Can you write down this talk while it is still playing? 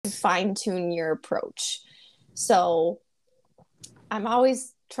fine tune your approach. So I'm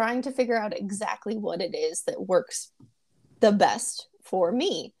always trying to figure out exactly what it is that works the best for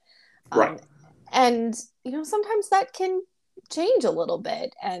me. Right. And, sometimes that can change a little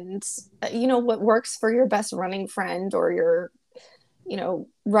bit. And, what works for your best running friend or your,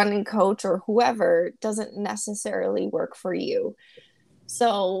 running coach or whoever doesn't necessarily work for you.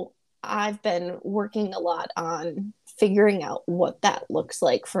 So I've been working a lot on figuring out what that looks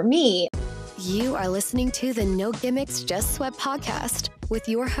like for me. You are listening to the No Gimmicks, Just Sweat podcast with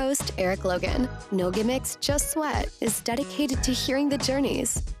your host, Eric Logan. No Gimmicks, Just Sweat is dedicated to hearing the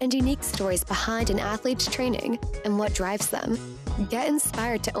journeys and unique stories behind an athlete's training and what drives them. Get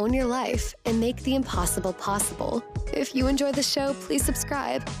inspired to own your life and make the impossible possible. If you enjoy the show, please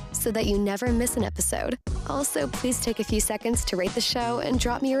subscribe so that you never miss an episode. Also, please take a few seconds to rate the show and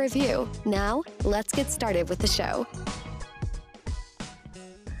drop me a review. Now, let's get started with the show.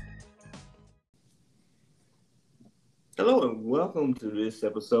 Hello and welcome to this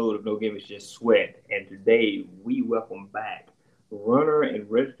episode of No Gimmicks, Just Sweat. And today we welcome back runner and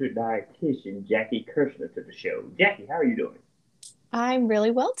registered dietitian Jackie Kirshner to the show. Jackie, how are you doing? I'm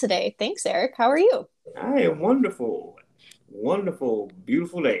really well today. Thanks, Eric. How are you? I am wonderful. Wonderful,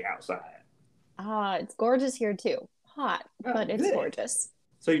 beautiful day outside. It's gorgeous here too. Hot, but it's good. Gorgeous.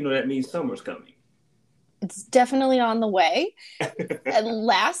 So that means summer's coming. It's definitely on the way. And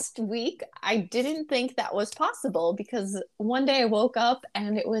last week, I didn't think that was possible because one day I woke up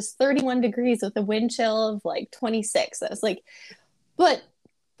and it was 31 degrees with a wind chill of like 26. I was like, but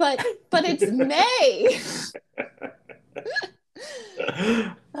it's May.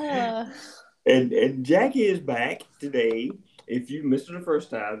 And Jackie is back today. If you missed her the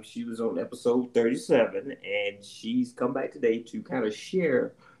first time, she was on episode 37, and she's come back today to kind of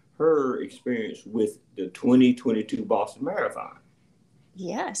share her experience with the 2022 Boston Marathon.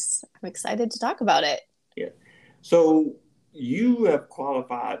 Yes, I'm excited to talk about it. Yeah. So you have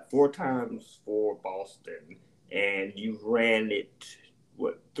qualified 4 times for Boston, and you've ran it,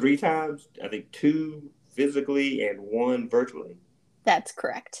 3 times? I think 2 physically and 1 virtually. That's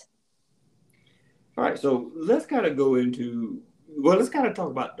correct. All right, so let's kind of let's kind of talk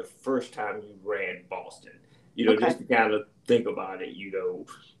about the first time you ran Boston. Okay. Just to kind of think about it,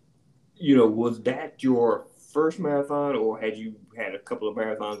 was that your first marathon, or had you had a couple of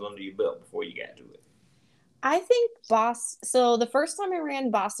marathons under your belt before you got to it? I think so the first time I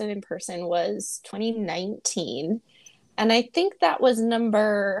ran Boston in person was 2019. And I think that was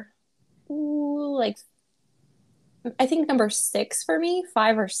number 6 for me,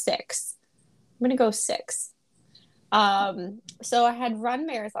 5 or 6. I'm going to go 6. So I had run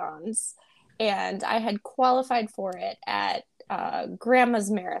marathons and I had qualified for it at Grandma's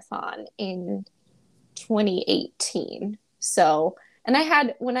Marathon in 2018. So, and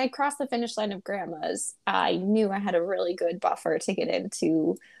when I crossed the finish line of Grandma's, I knew I had a really good buffer to get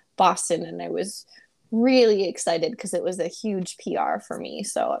into Boston. And I was really excited because it was a huge PR for me.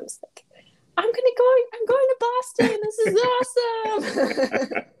 So I was like, I'm going to Boston. This is awesome.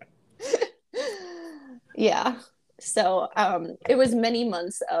 Yeah. So it was many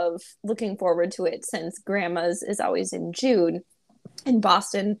months of looking forward to it since Grandma's is always in June and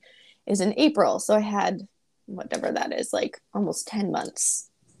Boston is in April. So I had whatever that is, like almost 10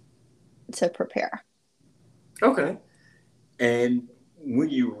 months to prepare. Okay. And when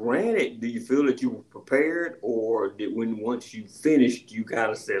you ran it, do you feel that you were prepared, or once you finished, you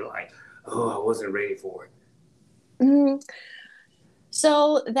kind of said like, oh, I wasn't ready for it? Mm-hmm.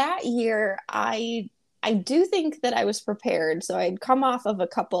 So that year, I do think that I was prepared. So I'd come off of a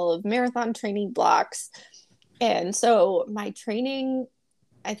couple of marathon training blocks. And so my training,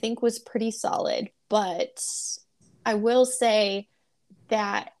 I think, was pretty solid. But I will say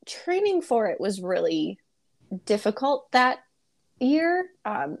that training for it was really difficult that year.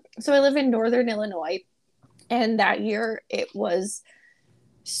 So I live in Northern Illinois. And that year it was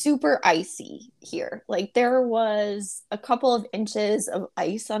super icy here. Like there was a couple of inches of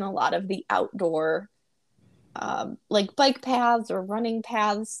ice on a lot of the outdoor like bike paths or running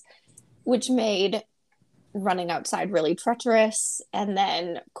paths, which made running outside really treacherous. And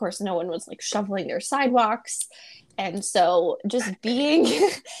then of course no one was like shoveling their sidewalks. And so just being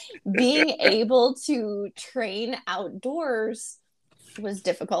able to train outdoors was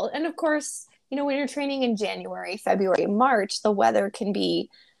difficult. And of course, when you're training in January, February, March, the weather can be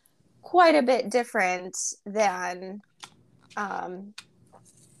quite a bit different than, than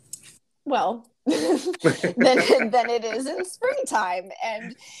it is in springtime.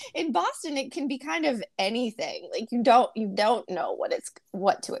 And in Boston, it can be kind of anything. Like you don't know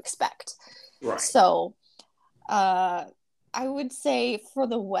what to expect. Right. So, I would say for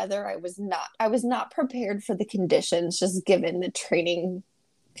the weather, I was not prepared for the conditions, just given the training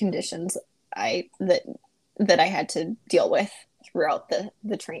conditions I that I had to deal with throughout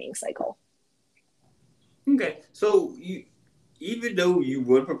the training cycle. Okay, so even though you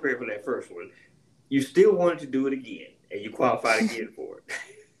weren't prepared for that first one, you still wanted to do it again, and you qualified again for it.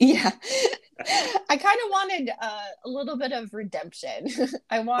 Yeah. I kind of wanted a little bit of redemption.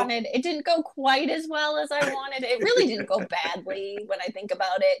 It didn't go quite as well as I wanted. It really didn't go badly when I think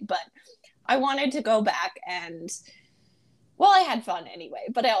about it, but I wanted to go back and, well, I had fun anyway,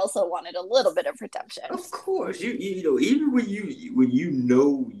 but I also wanted a little bit of redemption. Of course, you know, even when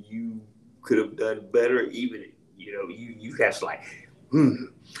you could have done better, even you have like,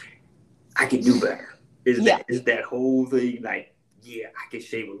 I can do better. Is that whole thing like, yeah, I can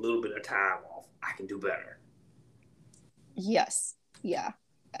shave a little bit of time off. I can do better. Yes. Yeah.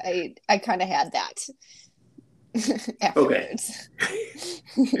 I kind of had that Okay. afterwards.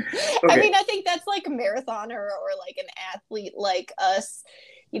 I mean, I think that's like a marathoner or like an athlete like us.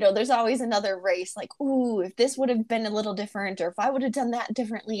 You know, there's always another race like, ooh, if this would have been a little different, or if I would have done that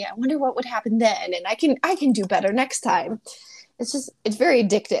differently, I wonder what would happen then. And I can do better next time. It's very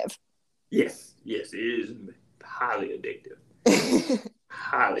addictive. Yes, it is highly addictive.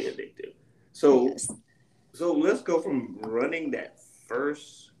 Highly addictive. So let's go from running that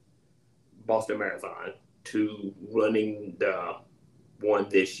first Boston Marathon to running the one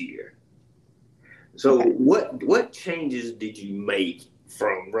this year. So what changes did you make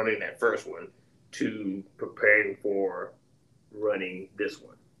from running that first one to preparing for running this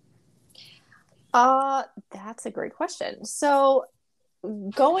one? That's a great question. So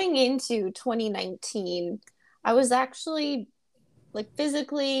going into 2019, I was actually like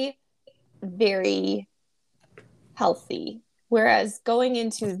physically very healthy. Whereas going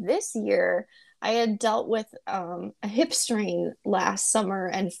into this year, I had dealt with a hip strain last summer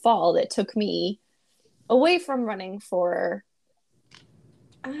and fall that took me away from running for,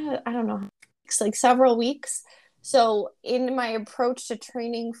 I don't know, like several weeks. So in my approach to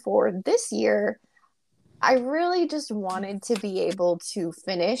training for this year, I really just wanted to be able to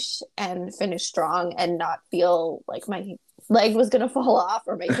finish strong and not feel like my leg was going to fall off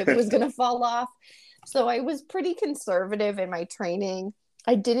or my hip was going to fall off. So I was pretty conservative in my training.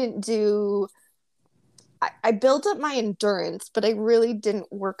 I built up my endurance, but I really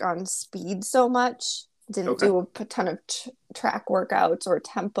didn't work on speed so much. Didn't do a ton of track workouts or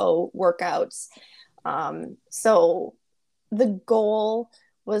tempo workouts. So the goal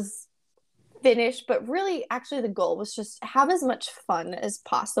was finish, but really actually the goal was just have as much fun as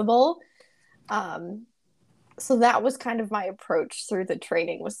possible. So that was kind of my approach through the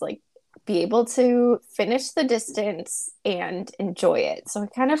training, was like be able to finish the distance and enjoy it. So I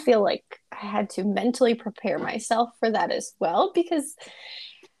kind of feel like I had to mentally prepare myself for that as well, because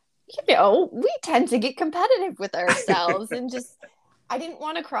we tend to get competitive with ourselves and just I didn't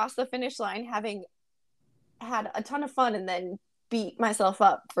want to cross the finish line having had a ton of fun and then beat myself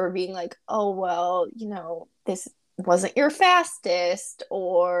up for being like, oh, well, this wasn't your fastest,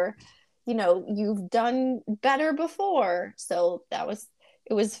 or, you've done better before. So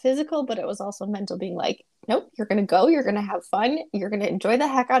it was physical, but it was also mental, being like, nope, you're going to go, you're going to have fun, you're going to enjoy the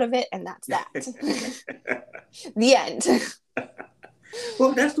heck out of it. And that's that. The end.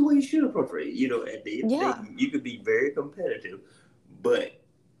 Well, that's the way you should approach it. At the end of the day, you could be very competitive, but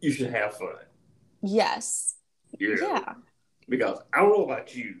you should have fun. Yes. Yeah. Because I don't know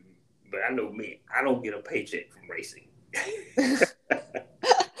about you, but I know me, I don't get a paycheck from racing.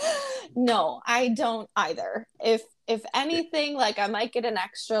 No, I don't either. If anything, like I might get an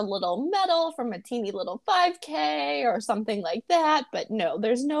extra little medal from a teeny little 5K or something like that, but no,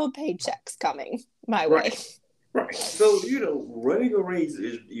 there's no paychecks coming my way. Right. So, running a race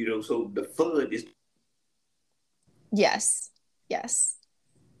is, so the fun is. Yes.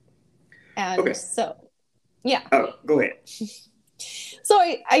 And so, yeah. Oh, go ahead. So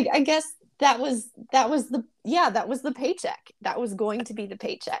I guess that was the paycheck. That was going to be the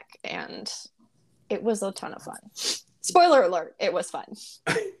paycheck, and it was a ton of fun. Spoiler alert, it was fun.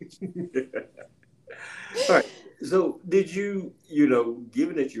 All right. So did you,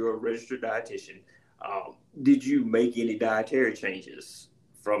 given that you're a registered dietitian, did you make any dietary changes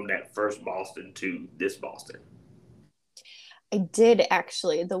from that first Boston to this Boston? I did,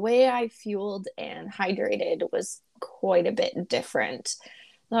 actually. The way I fueled and hydrated was quite a bit different.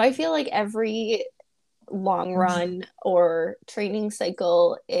 Now, I feel like every long run or training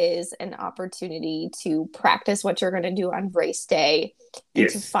cycle is an opportunity to practice what you're going to do on race day and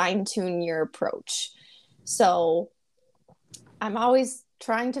to fine tune your approach. So I'm always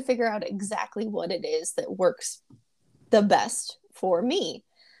trying to figure out exactly what it is that works the best for me.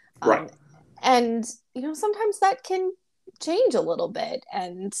 Right. And, sometimes that can change a little bit.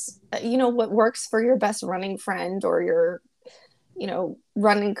 And, what works for your best running friend or your,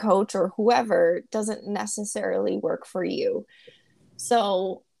 running coach or whoever doesn't necessarily work for you.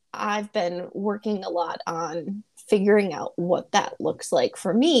 So I've been working a lot on figuring out what that looks like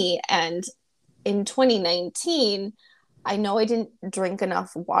for me. And in 2019, I know I didn't drink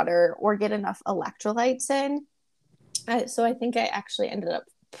enough water or get enough electrolytes in. So I think I actually ended up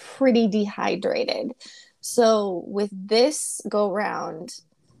pretty dehydrated. So with this go round,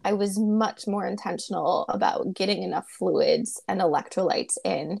 I was much more intentional about getting enough fluids and electrolytes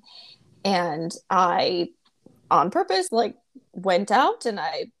in. And I, on purpose, like went out and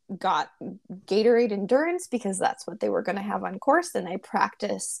I got Gatorade Endurance because that's what they were going to have on course. And I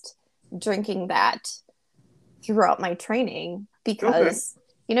practiced drinking that throughout my training because,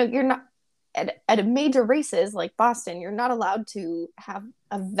 you're not at major races like Boston, you're not allowed to have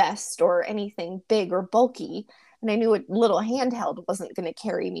a vest or anything big or bulky. And I knew a little handheld wasn't going to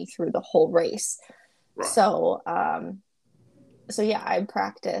carry me through the whole race. Right. So yeah, I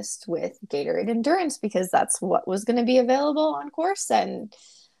practiced with Gatorade Endurance because that's what was going to be available on course. And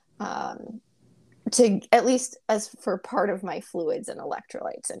to at least as for part of my fluids and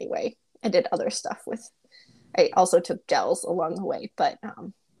electrolytes anyway. I did other stuff I also took gels along the way, but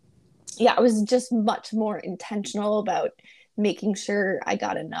yeah, I was just much more intentional about making sure I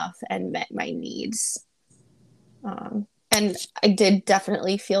got enough and met my needs. And I did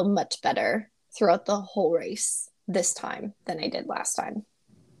definitely feel much better throughout the whole race this time than I did last time.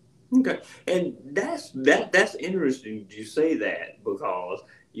 Okay. And that's interesting you say that because,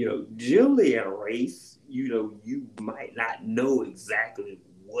 generally at a race, you might not know exactly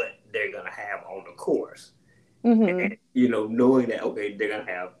what they're going to have on the course. Mm-hmm. And, knowing that, okay, they're going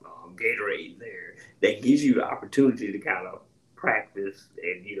to have Gatorade there, that gives you the opportunity to kind of practice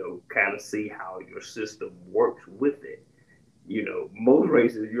and, kind of see how your system works with it. Most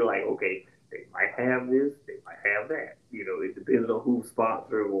races, you're like, okay, they might have this, they might have that. It depends on who's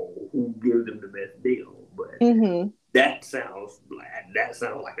sponsor or who gives them the best deal. But that sounds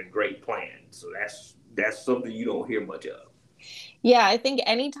like a great plan. So that's something you don't hear much of. Yeah, I think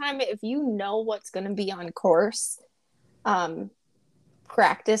anytime if you know what's going to be on course,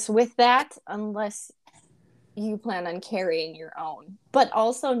 practice with that unless you plan on carrying your own. But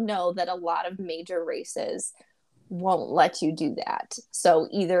also know that a lot of major races won't let you do that. So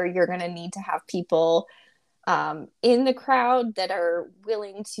either you're going to need to have people in the crowd that are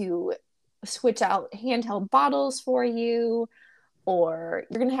willing to switch out handheld bottles for you, or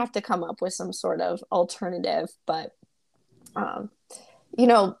you're going to have to come up with some sort of alternative. But,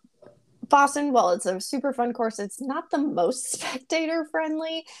 Boston, while it's a super fun course, it's not the most spectator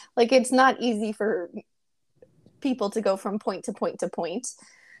friendly. Like, it's not easy for people to go from point to point to point.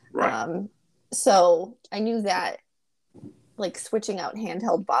 Right. So I knew that like switching out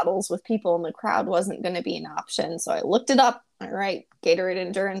handheld bottles with people in the crowd wasn't going to be an option. So I looked it up. All right, Gatorade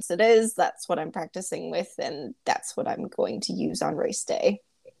Endurance it is. That's what I'm practicing with, and that's what I'm going to use on race day.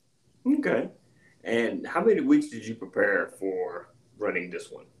 Okay. And how many weeks did you prepare for running this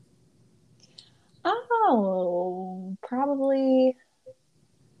one? Oh, probably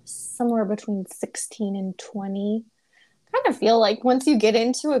somewhere between 16 and 20. I kind of feel like once you get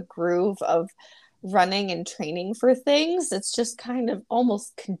into a groove of running and training for things, it's just kind of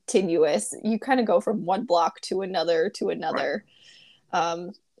almost continuous. You kind of go from one block to another to another. Right.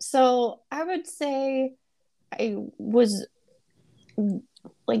 So I would say I was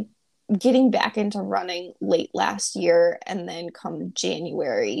like getting back into running late last year, and then come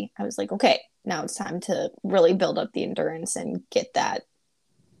January, I was like, okay, now it's time to really build up the endurance and get that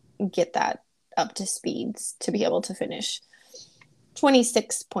up to speeds to be able to finish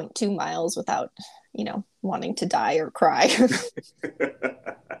 26.2 miles without, wanting to die or cry.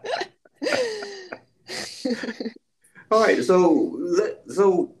 All right. So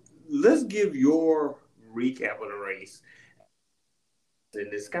let's give your recap of the race. And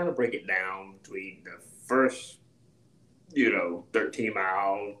let's kind of break it down between the first, 13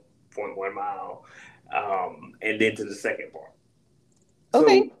 mile, 0.1 mile, and then to the second part.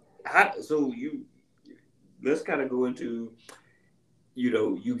 Okay. So let's kind of go into,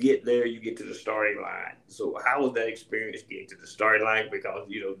 you get there, you get to the starting line. So how was that experience getting to the starting line? Because,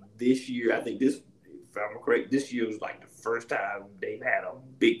 this year, I think if I'm correct, this year was like the first time they've had a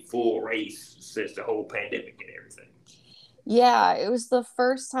big full race since the whole pandemic and everything. Yeah, it was the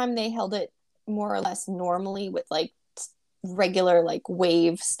first time they held it more or less normally with like regular like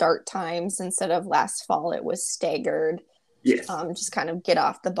wave start times instead of last fall. It was staggered. Yes. Just kind of get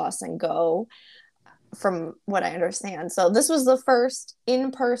off the bus and go. from what I understand. So this was the first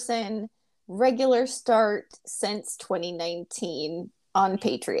in-person regular start since 2019 on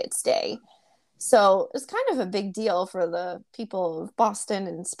Patriots Day. So it's kind of a big deal for the people of Boston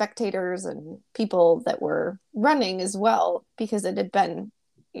and spectators and people that were running as well, because it had been,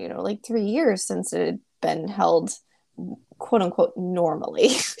 like 3 years since it had been held, quote unquote, normally.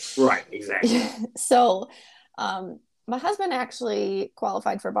 Right, exactly. So my husband actually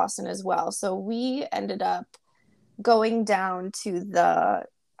qualified for Boston as well. So we ended up going down to the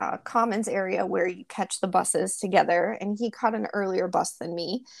Commons area where you catch the buses together, and he caught an earlier bus than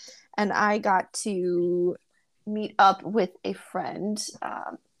me, and I got to meet up with a friend.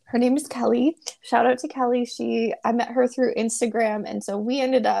 Her name is Kelly. Shout out to Kelly. I met her through Instagram, and so we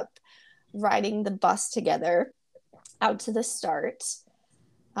ended up riding the bus together out to the start.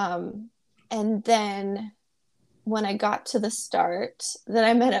 And then when I got to the start, then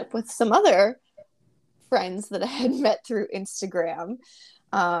I met up with some other friends that I had met through Instagram,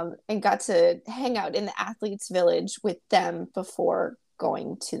 and got to hang out in the athletes village with them before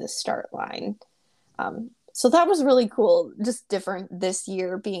going to the start line. So that was really cool, just different this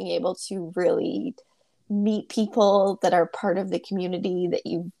year, being able to really meet people that are part of the community that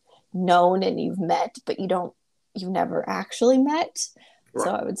you've known and you've met, but you've never actually met. Right.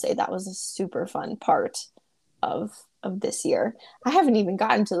 So I would say that was a super fun part of this year. I haven't even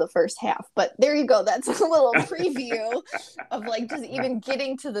gotten to the first half, but there you go. That's a little preview of like just even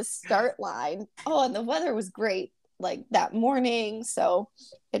getting to the start line. Oh, and the weather was great like that morning. So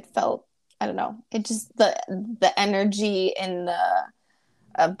it felt, I don't know, it just the energy in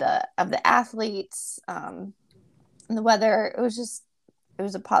of the athletes, and the weather, it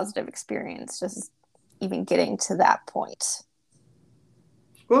was a positive experience just even getting to that point.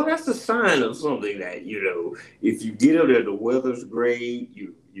 Well, that's a sign of something that, if you get up there, the weather's great,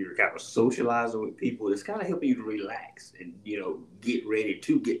 you're kind of socializing with people, it's kind of helping you to relax and, get ready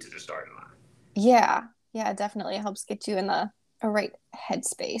to get to the starting line. Yeah. Yeah, definitely. It helps get you in a right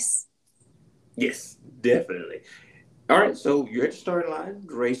headspace. Yes, definitely. All right, so you're at the starting line,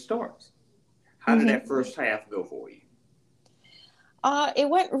 the race starts. How did that first half go for you? It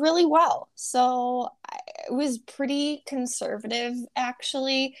went really well. So it was pretty conservative,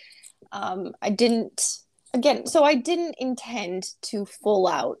 actually. I didn't intend to full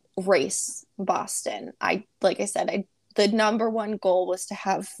out race Boston. Like I said, the number one goal was to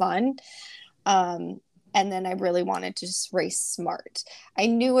have fun. And then I really wanted to just race smart. I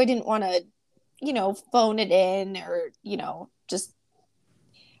knew I didn't want to, phone it in or, just,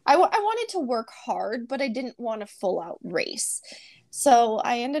 I wanted to work hard, but I didn't want to full out race. So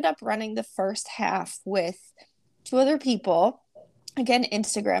I ended up running the first half with two other people, again,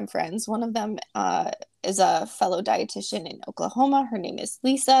 Instagram friends. One of them is a fellow dietitian in Oklahoma. Her name is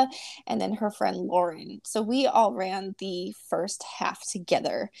Lisa, and then her friend Lauren. So we all ran the first half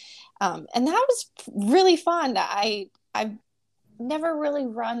together. And that was really fun. I've never really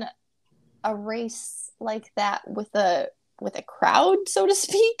run a race like that with a crowd, so to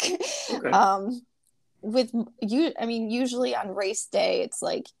speak. Okay. Usually on race day, it's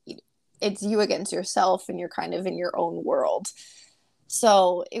like it's you against yourself and you're kind of in your own world.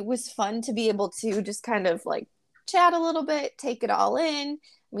 So it was fun to be able to just kind of like chat a little bit, take it all in.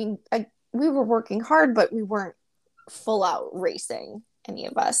 I mean, we were working hard, but we weren't full out racing, any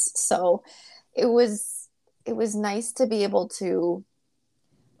of us. So it was nice to be able to,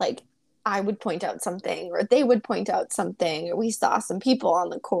 like, I would point out something or they would point out something, or we saw some people on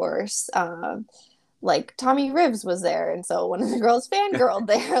the course. Like Tommy Rivs was there, and so one of the girls fangirled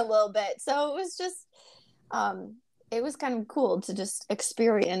there a little bit. So it was just, it was kind of cool to just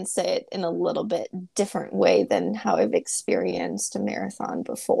experience it in a little bit different way than how I've experienced a marathon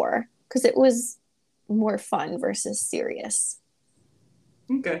before, because it was more fun versus serious.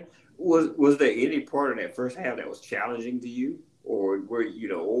 Okay. Was there any part of that first half that was challenging to you? Or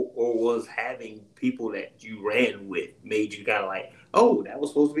or was having people that you ran with made you kind of like, oh, that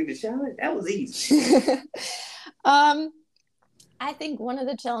was supposed to be the challenge? That was easy. I think one of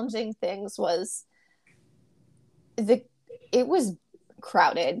the challenging things was it was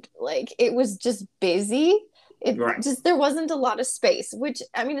crowded. Like, it was just busy. There wasn't a lot of space, which,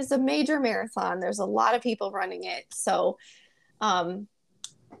 I mean, it's a major marathon. There's a lot of people running it. So I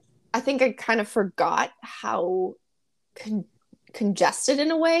think I kind of forgot how congested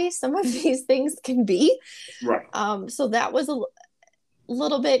in a way some of these things can be. Right. So that was a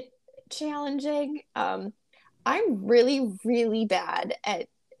little bit challenging. I'm really, really bad at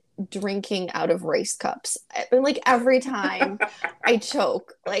drinking out of race cups. Like every time I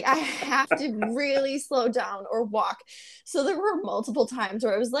choke, like I have to really slow down or walk. So there were multiple times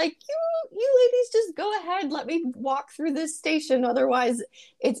where I was like, you ladies just go ahead, let me walk through this station. Otherwise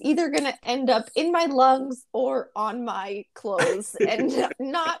it's either going to end up in my lungs or on my clothes and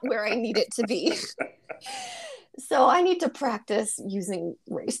not where I need it to be. So I need to practice using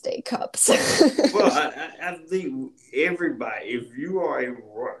race day cups. Well, I think everybody, if you are a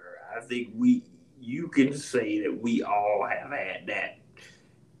runner, I think you can say that we all have had that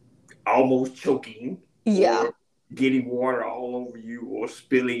almost choking, Yeah, or getting water all over you, or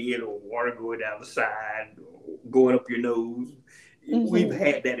spilling it, or water going down the side, or going up your nose. We've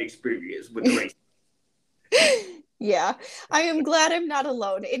had that experience with the race. Yeah, I am glad I'm not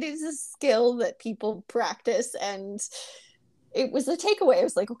alone. It is a skill that people practice, and it was a takeaway. I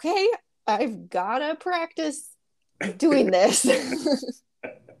was like, okay, I've gotta practice doing this.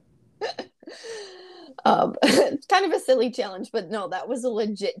 Kind of a silly challenge, but no, that was a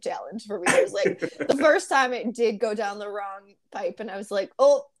legit challenge for me. I was like, the first time it did go down the wrong pipe, and I was like,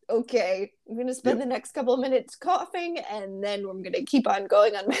 oh, okay, I'm gonna spend the next couple of minutes coughing, and then I'm gonna keep on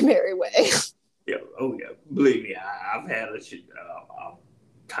going on my merry way. Yeah, oh yeah. Believe me, I've had a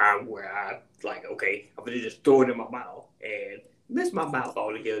time where I like, okay, I'm gonna just throw it in my mouth and miss my mouth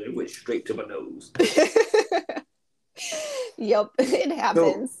altogether. It went straight to my nose. Yep, it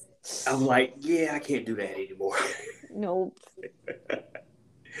happens. So I'm like, yeah, I can't do that anymore. Nope.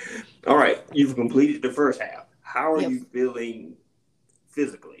 All right, you've completed the first half. How are you feeling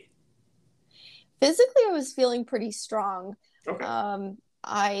physically? Physically, I was feeling pretty strong. Okay.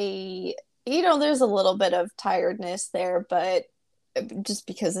 There's a little bit of tiredness there, but just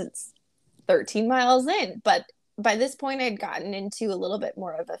because it's 13 miles in. But by this point, I'd gotten into a little bit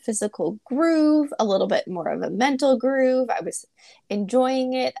more of a physical groove, a little bit more of a mental groove. I was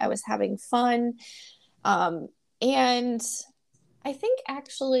enjoying it. I was having fun. And I think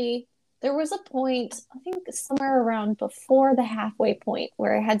actually there was a point, I think somewhere around before the halfway point,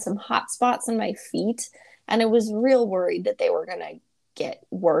 where I had some hot spots in my feet, and I was real worried that they were going to get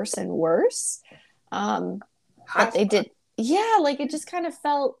worse and worse. But they did. Yeah, like it just kind of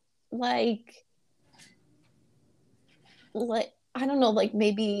felt like I don't know, like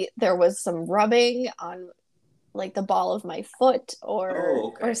maybe there was some rubbing on like the ball of my foot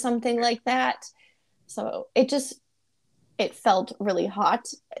or something like that. So it felt really hot.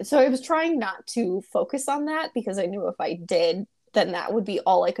 So I was trying not to focus on that, because I knew if I did, then that would be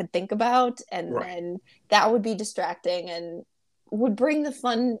all I could think about, and then that would be distracting and would bring the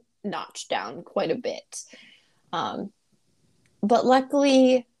fun notch down quite a bit. But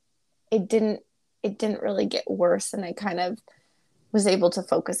luckily it didn't really get worse, and I kind of was able to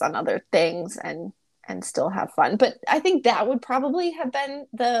focus on other things and still have fun. But I think that would probably have been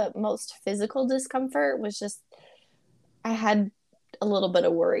the most physical discomfort, was just I had a little bit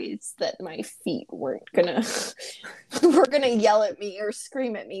of worries that my feet weren't gonna yell at me or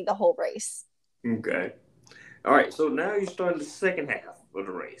scream at me the whole race. Okay. All right. So now you're starting the second half of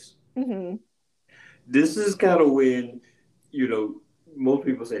the race. Mm-hmm. This is kind of when, most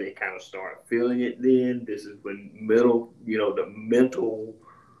people say they kind of start feeling it then. This is when the mental,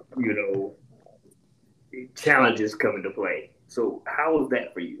 challenges come into play. So how was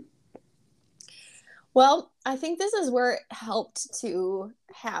that for you? Well, I think this is where it helped to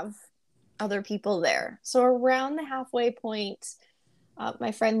have other people there. So around the halfway point,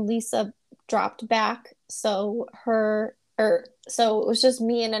 my friend Lisa dropped back. So so it was just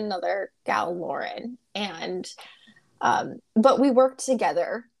me and another gal, Lauren, and but we worked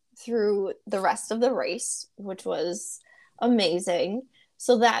together through the rest of the race, which was amazing.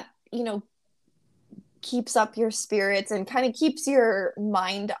 So that, keeps up your spirits and kind of keeps your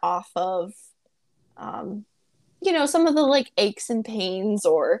mind off of some of the like aches and pains,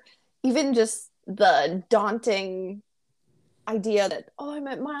 or even just the daunting idea that, oh, I'm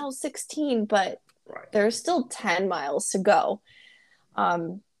at mile 16, but there's still 10 miles to go.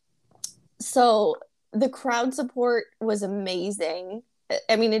 So the crowd support was amazing.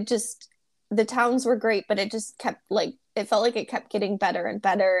 I mean, the towns were great, but it just kept it felt like it kept getting better and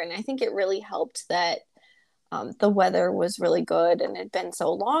better. And I think it really helped that the weather was really good, and it had been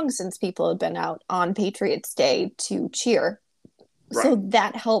so long since people had been out on Patriots Day to cheer. So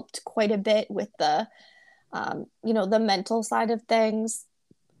that helped quite a bit with the mental side of things.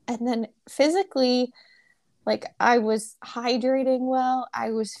 And then physically, I was hydrating well,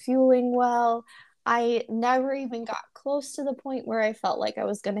 I was fueling well. I never even got close to the point where I felt like I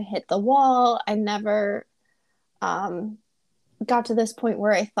was going to hit the wall. I never got to this point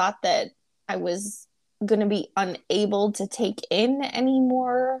where I thought that I was going to be unable to take in any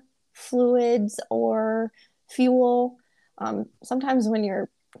more fluids or fuel. Sometimes when you're,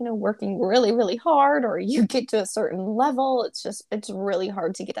 working really, really hard or you get to a certain level, it's really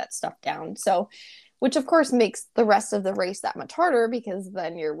hard to get that stuff down. So, which of course makes the rest of the race that much harder because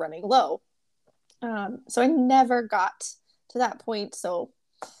then you're running low. So I never got to that point. So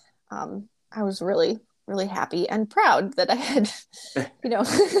I was really, really happy and proud that I had,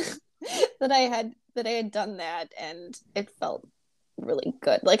 that I had done that, and it felt really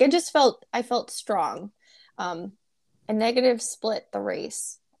good. Like I felt strong. A negative split the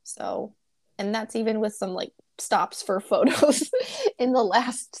race. So, and that's even with some like stops for photos in the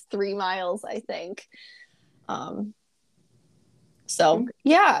last 3 miles, I think. So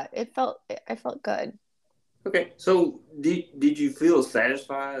yeah, I felt good. Okay, so did you feel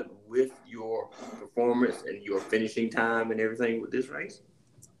satisfied with your performance and your finishing time and everything with this race?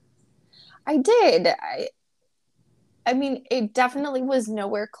 I did. I mean, it definitely was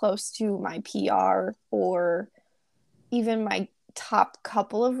nowhere close to my PR or even my top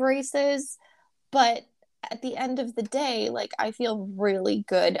couple of races, but at the end of the day, like I feel really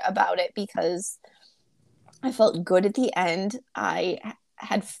good about it because I felt good at the end. I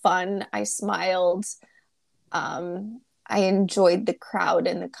had fun. I smiled. I enjoyed the crowd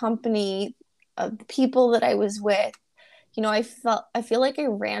and the company of the people that I was with. I feel like I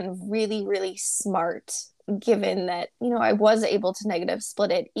ran really, really smart, given that, I was able to negative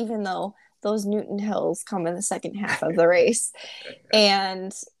split it, even though those Newton Hills come in the second half of the race.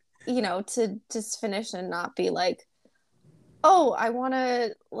 And, to just finish and not be like, oh, I want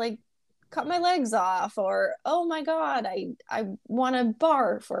to like cut my legs off, or oh my god, I want to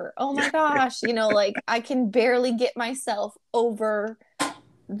barf, or oh my gosh, like I can barely get myself over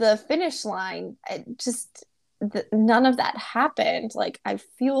the finish line. None of that happened. Like I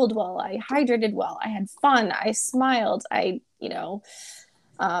fueled well, I hydrated well, I had fun, I smiled,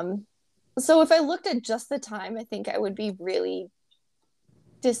 so if I looked at just the time, I think I would be really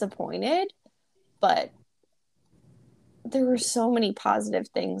disappointed, but there were so many positive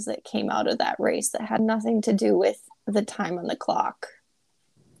things that came out of that race that had nothing to do with the time on the clock.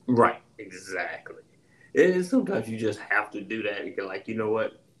 Right, exactly. And sometimes you just have to do that because, like, you know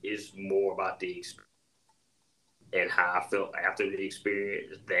what? It's more about the experience and how I felt after the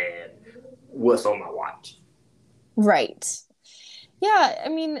experience than what's on my watch. Right. Yeah, I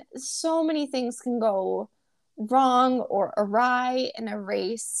mean, so many things can go wrong or awry in a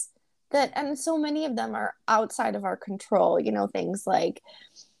race and so many of them are outside of our control, things like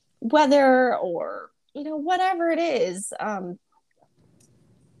weather or, whatever it is.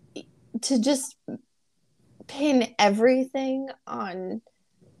 To just pin everything on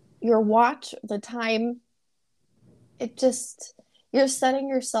your watch, the time, you're setting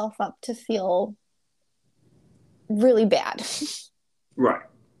yourself up to feel really bad. Right.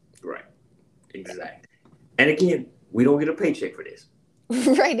 Exactly. And again, we don't get a paycheck for this.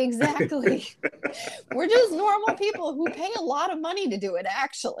 Right, exactly. We're just normal people who pay a lot of money to do it,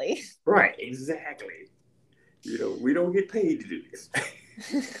 actually. Right, exactly. We don't get paid to do this.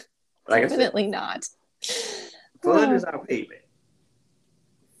 Like definitely not. Fun is our payment.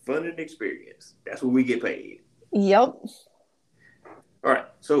 Fun and experience. That's what we get paid. Yep. All right,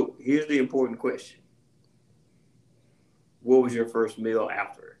 so here's the important question. What was your first meal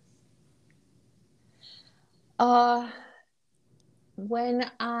after? I'm going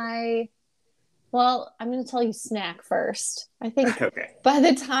to tell you snack first. I think okay. By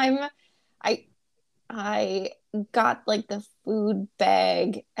the time I got like the food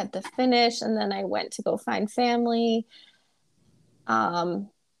bag at the finish, and then I went to go find family, I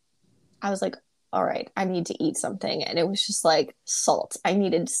was like, all right, I need to eat something. And it was just like salt. I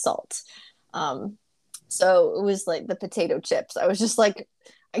needed salt. So it was like the potato chips. I was just like,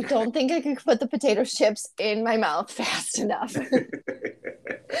 I don't think I could put the potato chips in my mouth fast enough.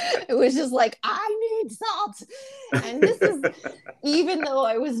 It was just like, I need salt. And this is, even though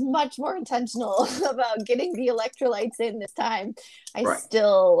I was much more intentional about getting the electrolytes in this time, I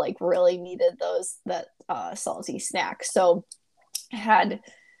still like really needed that salty snack. So I had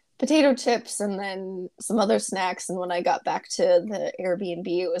potato chips and then some other snacks. And when I got back to the Airbnb,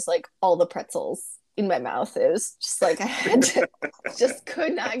 it was like all the pretzels in my mouth. It was just like just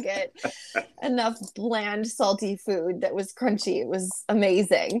could not get enough bland, salty food that was crunchy. It was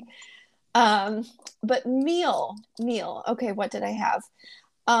amazing. But meal. Okay, what did I have?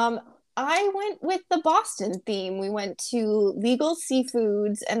 I went with the Boston theme. We went to Legal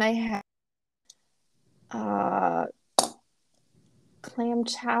Seafoods, and I had clam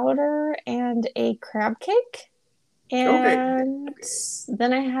chowder and a crab cake. And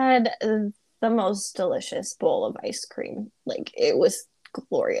then I had the most delicious bowl of ice cream. Like, it was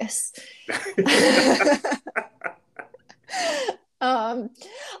glorious. I'll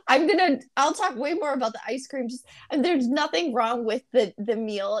talk way more about the ice cream. And there's nothing wrong with the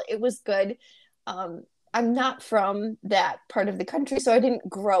meal. It was good. I'm not from that part of the country, so I didn't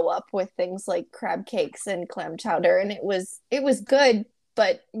grow up with things like crab cakes and clam chowder, and it was good,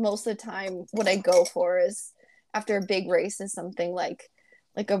 but most of the time what I go for is after a big race is something like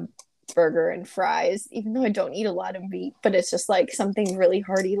a burger and fries, even though I don't eat a lot of meat, but it's just like something really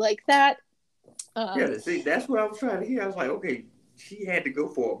hearty like that. Yeah, see, that's what I was trying to hear. I was like, okay, she had to go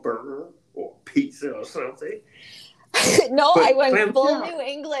for a burger or pizza or something. No, I went full New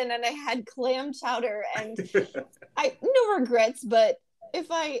England and I had clam chowder, and I no regrets, but if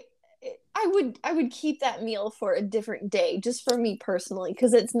I would keep that meal for a different day, just for me personally,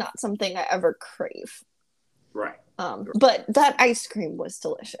 because it's not something I ever crave. Right. But that ice cream was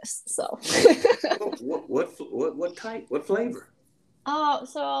delicious. So. What type? What flavor?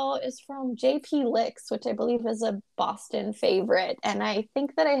 So it's from JP Licks, which I believe is a Boston favorite, and I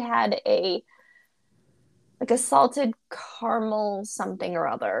think that I had a salted caramel something or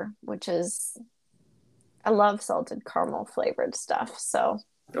other, which is, I love salted caramel flavored stuff. So.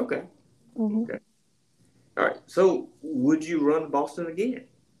 Okay. Mm-hmm. Okay. All right. So would you run Boston again?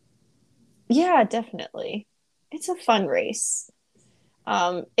 Yeah, definitely. It's a fun race.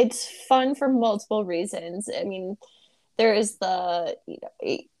 It's fun for multiple reasons. I mean, there is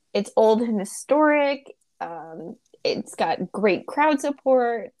it's old and historic. It's got great crowd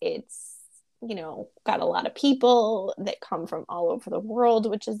support. It's, got a lot of people that come from all over the world,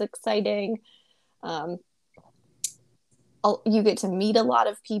 which is exciting. You get to meet a lot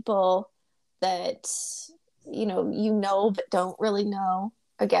of people that, but don't really know.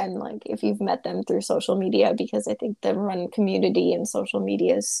 Again, like if you've met them through social media, because I think the run community and social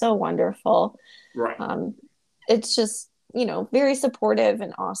media is so wonderful. Right. It's just, very supportive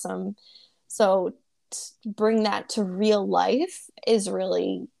and awesome. So to bring that to real life is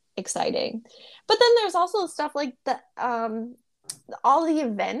really exciting. But then there's also stuff like all the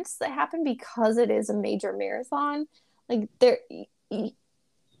events that happen because it is a major marathon. Like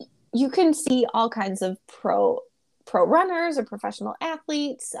you can see all kinds of pro runners or professional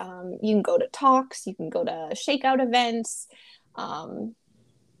athletes. You can go to talks, you can go to shakeout events.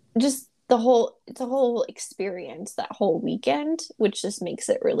 Just it's a whole experience that whole weekend, which just makes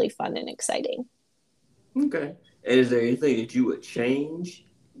it really fun and exciting. Okay. And is there anything that you would change,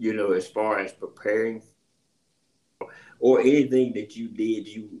 as far as preparing, or anything that you did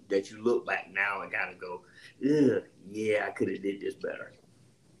that you look back now and kind of go, yeah, I could have did this better?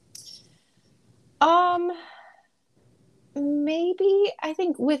 Maybe I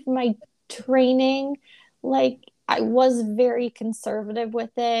think with my training, like I was very conservative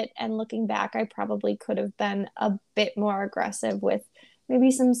with it, and looking back, I probably could have been a bit more aggressive with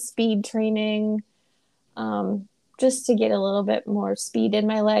maybe some speed training, just to get a little bit more speed in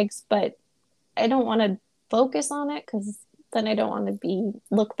my legs. But I don't want to focus on it, because then I don't want to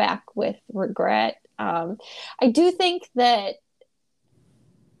look back with regret. I do think that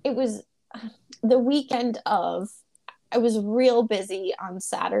it was the weekend I was real busy on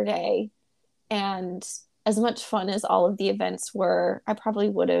Saturday, and as much fun as all of the events were, I probably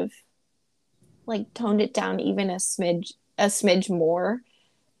would have toned it down even a smidge more,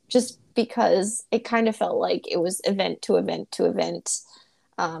 just because it kind of felt like it was event to event to event.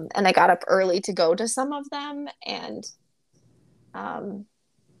 And I got up early to go to some of them, and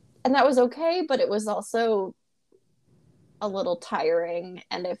that was okay, but it was also a little tiring,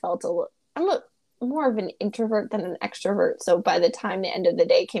 and I felt I'm more of an introvert than an extrovert. So by the time the end of the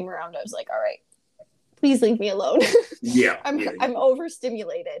day came around, I was like, all right, please leave me alone. Yeah. I'm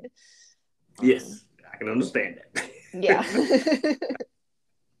overstimulated. Yes, I can understand that. Yeah.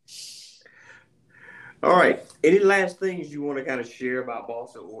 All right. Any last things you want to kind of share about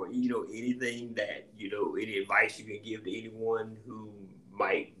Boston, or, anything that, any advice you can give to anyone who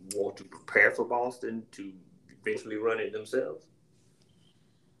might want to prepare for Boston to eventually run it themselves?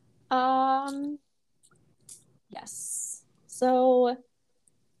 Yes. So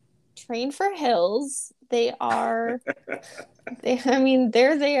train for hills. They're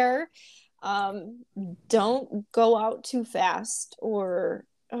there. Don't go out too fast, or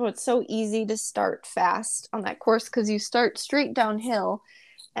it's so easy to start fast on that course because you start straight downhill,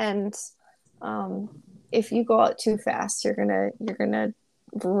 and if you go out too fast, you're gonna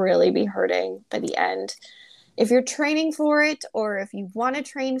really be hurting by the end. If you're training for it, or if you want to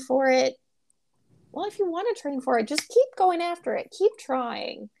train for it, if you want to train for it, just keep going after it. Keep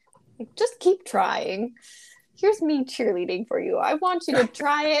trying. Just keep trying. here's me cheerleading for you. I want you to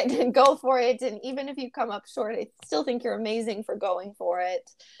try it and go for it. And even if you come up short, I still think you're amazing for going for it.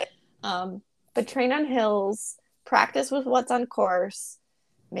 But train on hills, practice with what's on course,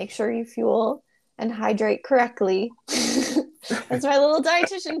 make sure you fuel and hydrate correctly. That's my little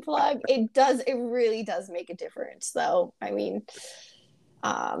dietitian plug. It really does make a difference though. I mean,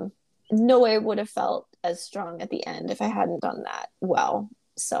 no way I would have felt as strong at the end if I hadn't done that well.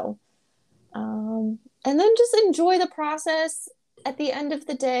 So, and then just enjoy the process. At the end of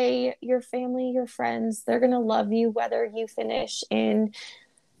the day, your family, your friends, they're going to love you whether you finish in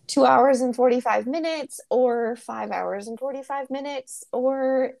 2 hours and 45 minutes or 5 hours and 45 minutes,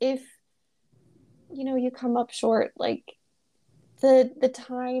 or if, you come up short. Like the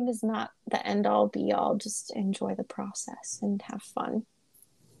time is not the end all be all. Just enjoy the process and have fun.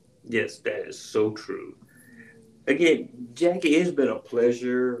 Yes, that is so true. Again, Jackie, it's been a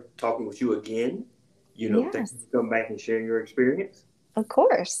pleasure talking with you again. Yes. Thanks for coming back and sharing your experience. Of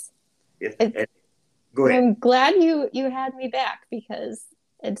course. Yes. Go ahead. I'm glad you had me back because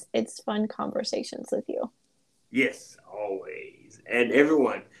it's fun conversations with you. Yes, always. And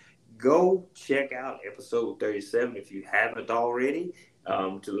everyone, go check out episode 37 if you haven't already,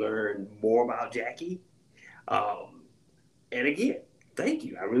 to learn more about Jackie. And again, thank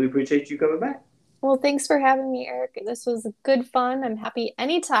you. I really appreciate you coming back. Well, thanks for having me, Eric. This was good fun. I'm happy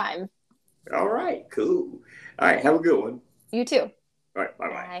anytime. All right, cool. All right, have a good one. You too. All right,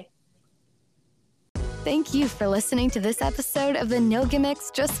 bye-bye. Bye. Thank you for listening to this episode of the No Gimmicks,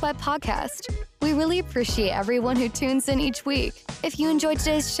 Just Sweat podcast. We really appreciate everyone who tunes in each week. If you enjoyed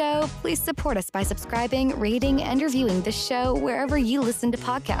today's show, please support us by subscribing, rating, and reviewing this show wherever you listen to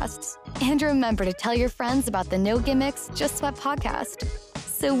podcasts. And remember to tell your friends about the No Gimmicks, Just Sweat podcast,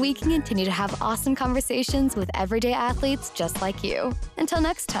 so we can continue to have awesome conversations with everyday athletes just like you. Until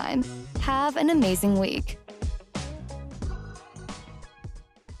next time, have an amazing week.